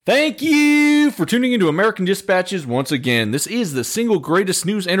Thank you for tuning into American Dispatches once again. This is the single greatest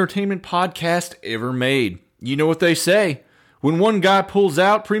news entertainment podcast ever made. You know what they say. When one guy pulls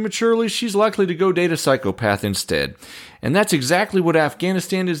out prematurely, she's likely to go date a psychopath instead. And that's exactly what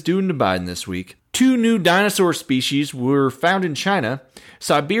Afghanistan is doing to Biden this week. 2 new dinosaur species were found in China.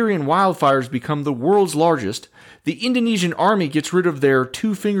 Siberian wildfires become the world's largest. The Indonesian army gets rid of their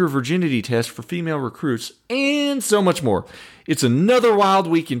 2-finger virginity test for female recruits, and so much more. It's another wild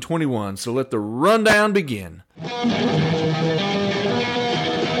week in 21, so let the rundown begin.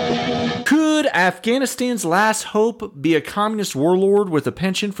 Could Afghanistan's last hope be a communist warlord with a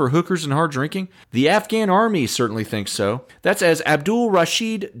penchant for hookers and hard drinking? The Afghan army certainly thinks so. That's as Abdul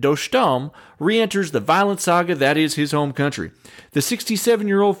Rashid Dostum re-enters the violent saga that is his home country. The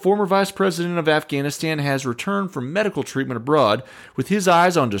 67-year-old former vice president of Afghanistan has returned from medical treatment abroad with his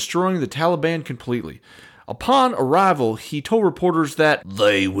eyes on destroying the Taliban completely. Upon arrival, he told reporters that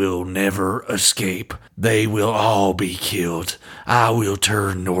they will never escape. They will all be killed. I will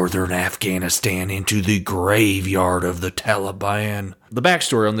turn northern Afghanistan into the graveyard of the Taliban. The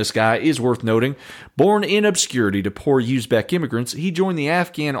backstory on this guy is worth noting. Born in obscurity to poor Uzbek immigrants, he joined the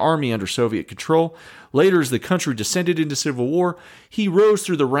Afghan army under Soviet control. Later, as the country descended into civil war, he rose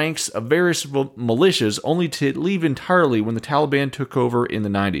through the ranks of various militias only to leave entirely when the Taliban took over in the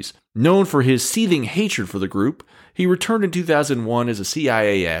 90s. Known for his seething hatred for the group, he returned in 2001 as a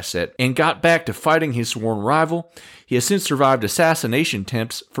CIA asset and got back to fighting his sworn rival. He has since survived assassination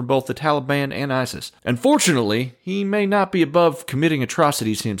attempts from both the Taliban and ISIS. Unfortunately, he may not be above committing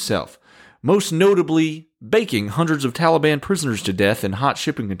atrocities himself, most notably baking hundreds of Taliban prisoners to death in hot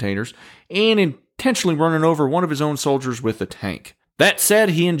shipping containers and intentionally running over one of his own soldiers with a tank. That said,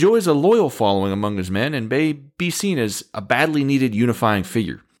 he enjoys a loyal following among his men and may be seen as a badly needed unifying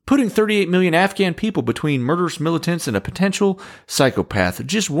figure. Putting 38 million Afghan people between murderous militants and a potential psychopath,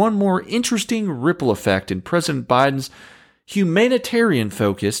 just one more interesting ripple effect in President Biden's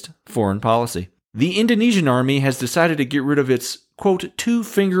humanitarian-focused foreign policy. The Indonesian army has decided to get rid of its, quote,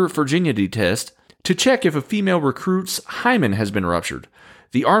 2-finger virginity test to check if a female recruit's hymen has been ruptured.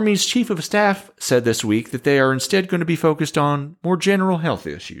 The Army's chief of staff said this week that they are instead going to be focused on more general health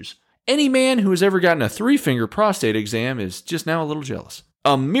issues. Any man who has ever gotten a 3-finger prostate exam is just now a little jealous.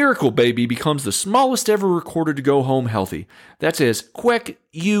 A miracle baby becomes the smallest ever recorded to go home healthy. That's as Kwek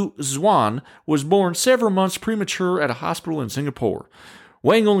Yu Zwan was born several months premature at a hospital in Singapore.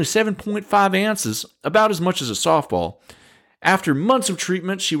 Weighing only 7.5 ounces, about as much as a softball. After months of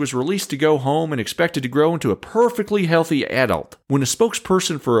treatment, she was released to go home and expected to grow into a perfectly healthy adult. When a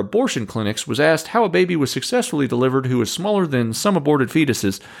spokesperson for abortion clinics was asked how a baby was successfully delivered who was smaller than some aborted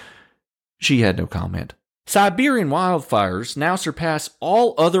fetuses, she had no comment. Siberian wildfires now surpass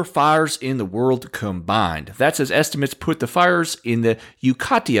all other fires in the world combined. That's as estimates put the fires in the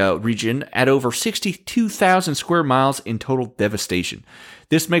Yakutia region at over 62,000 square miles in total devastation.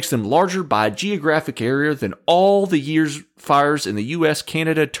 This makes them larger by geographic area than all the year's fires in the US,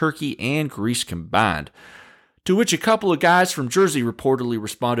 Canada, Turkey, and Greece combined. To which a couple of guys from Jersey reportedly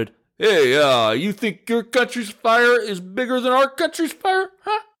responded, "Hey, you think your country's fire is bigger than our country's fire,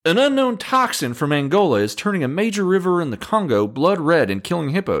 huh?" An unknown toxin from Angola is turning a major river in the Congo blood red and killing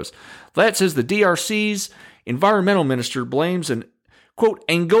hippos. That says the DRC's environmental minister blames an, quote,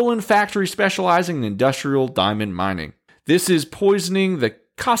 Angolan factory specializing in industrial diamond mining. This is poisoning the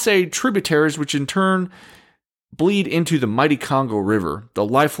Kasai tributaries, which in turn bleed into the mighty Congo River, the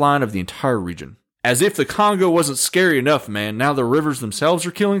lifeline of the entire region. As if the Congo wasn't scary enough, man, now the rivers themselves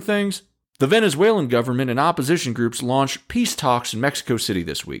are killing things. The Venezuelan government and opposition groups launched peace talks in Mexico City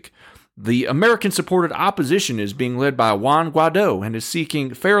this week. The American-supported opposition is being led by Juan Guaido and is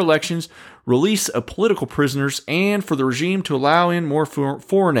seeking fair elections, release of political prisoners, and for the regime to allow in more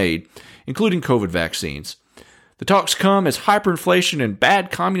foreign aid, including COVID vaccines. The talks come as hyperinflation and bad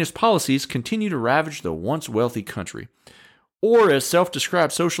communist policies continue to ravage the once wealthy country. Or, as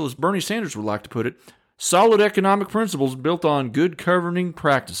self-described socialist Bernie Sanders would like to put it, solid economic principles built on good governing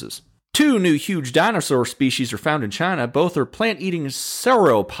practices. 2 new huge dinosaur species are found in China. Both are plant-eating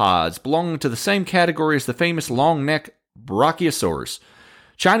sauropods belonging to the same category as the famous long-neck Brachiosaurus.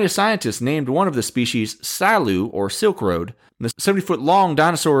 Chinese scientists named one of the species Silu, or Silk Road. The 70-foot-long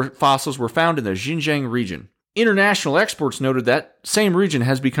dinosaur fossils were found in the Xinjiang region. International experts noted that same region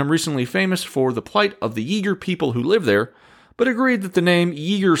has become recently famous for the plight of the Uyghur people who live there, but agreed that the name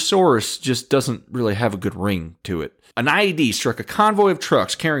Uygursaurus just doesn't really have a good ring to it. An IED struck a convoy of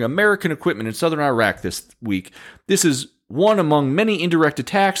trucks carrying American equipment in southern Iraq this week. This is one among many indirect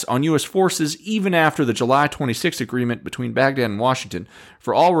attacks on U.S. forces even after the July 26 agreement between Baghdad and Washington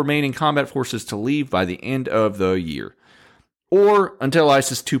for all remaining combat forces to leave by the end of the year. Or until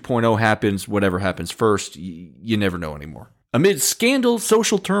ISIS 2.0 happens, whatever happens first, you never know anymore. Amid scandal,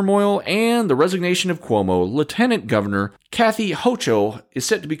 social turmoil, and the resignation of Cuomo, Lieutenant Governor Kathy Hochul is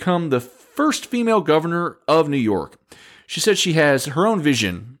set to become the first female governor of New York. She said she has her own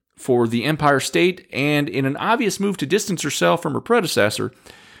vision for the Empire State, and in an obvious move to distance herself from her predecessor,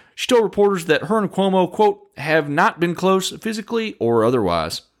 she told reporters that her and Cuomo, quote, have not been close physically or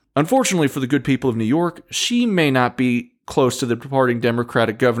otherwise. Unfortunately for the good people of New York, she may not be close to the departing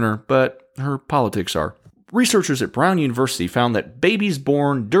Democratic governor, but her politics are. Researchers at Brown University found that babies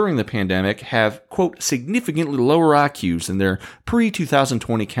born during the pandemic have, quote, significantly lower IQs than their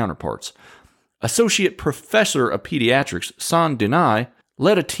pre-2020 counterparts. Associate Professor of Pediatrics, San Denai,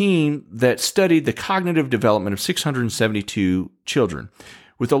 led a team that studied the cognitive development of 672 children,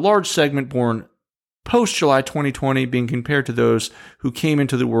 with a large segment born post-July 2020 being compared to those who came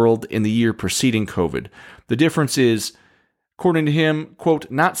into the world in the year preceding COVID. The difference is, according to him,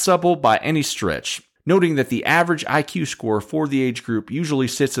 quote, not subtle by any stretch, noting that the average IQ score for the age group usually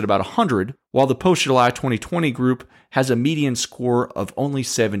sits at about 100, while the post-July 2020 group has a median score of only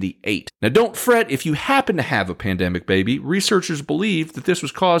 78. Now don't fret if you happen to have a pandemic baby. Researchers believe that this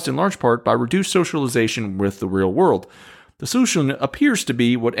was caused in large part by reduced socialization with the real world. The solution appears to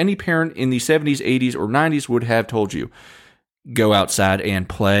be what any parent in the 70s, 80s, or 90s would have told you. Go outside and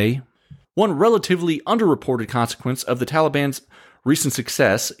play. One relatively underreported consequence of the Taliban's recent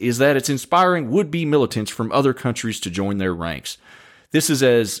success is that it's inspiring would-be militants from other countries to join their ranks. This is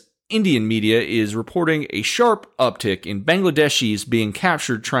as Indian media is reporting a sharp uptick in Bangladeshis being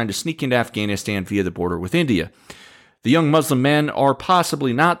captured trying to sneak into Afghanistan via the border with India. The young Muslim men are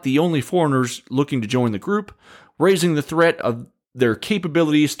possibly not the only foreigners looking to join the group, raising the threat of their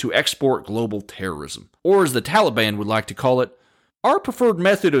capabilities to export global terrorism. Or as the Taliban would like to call it, our preferred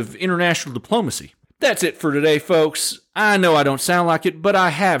method of international diplomacy. That's it for today, folks. I know I don't sound like it, but I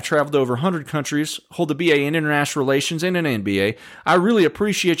have traveled over 100 countries, hold a BA in International Relations and an MBA. I really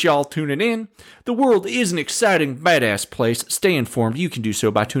appreciate y'all tuning in. The world is an exciting, badass place. Stay informed. You can do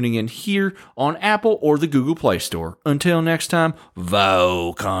so by tuning in here on Apple or the Google Play Store. Until next time,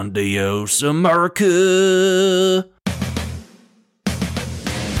 Vo con Dios, America.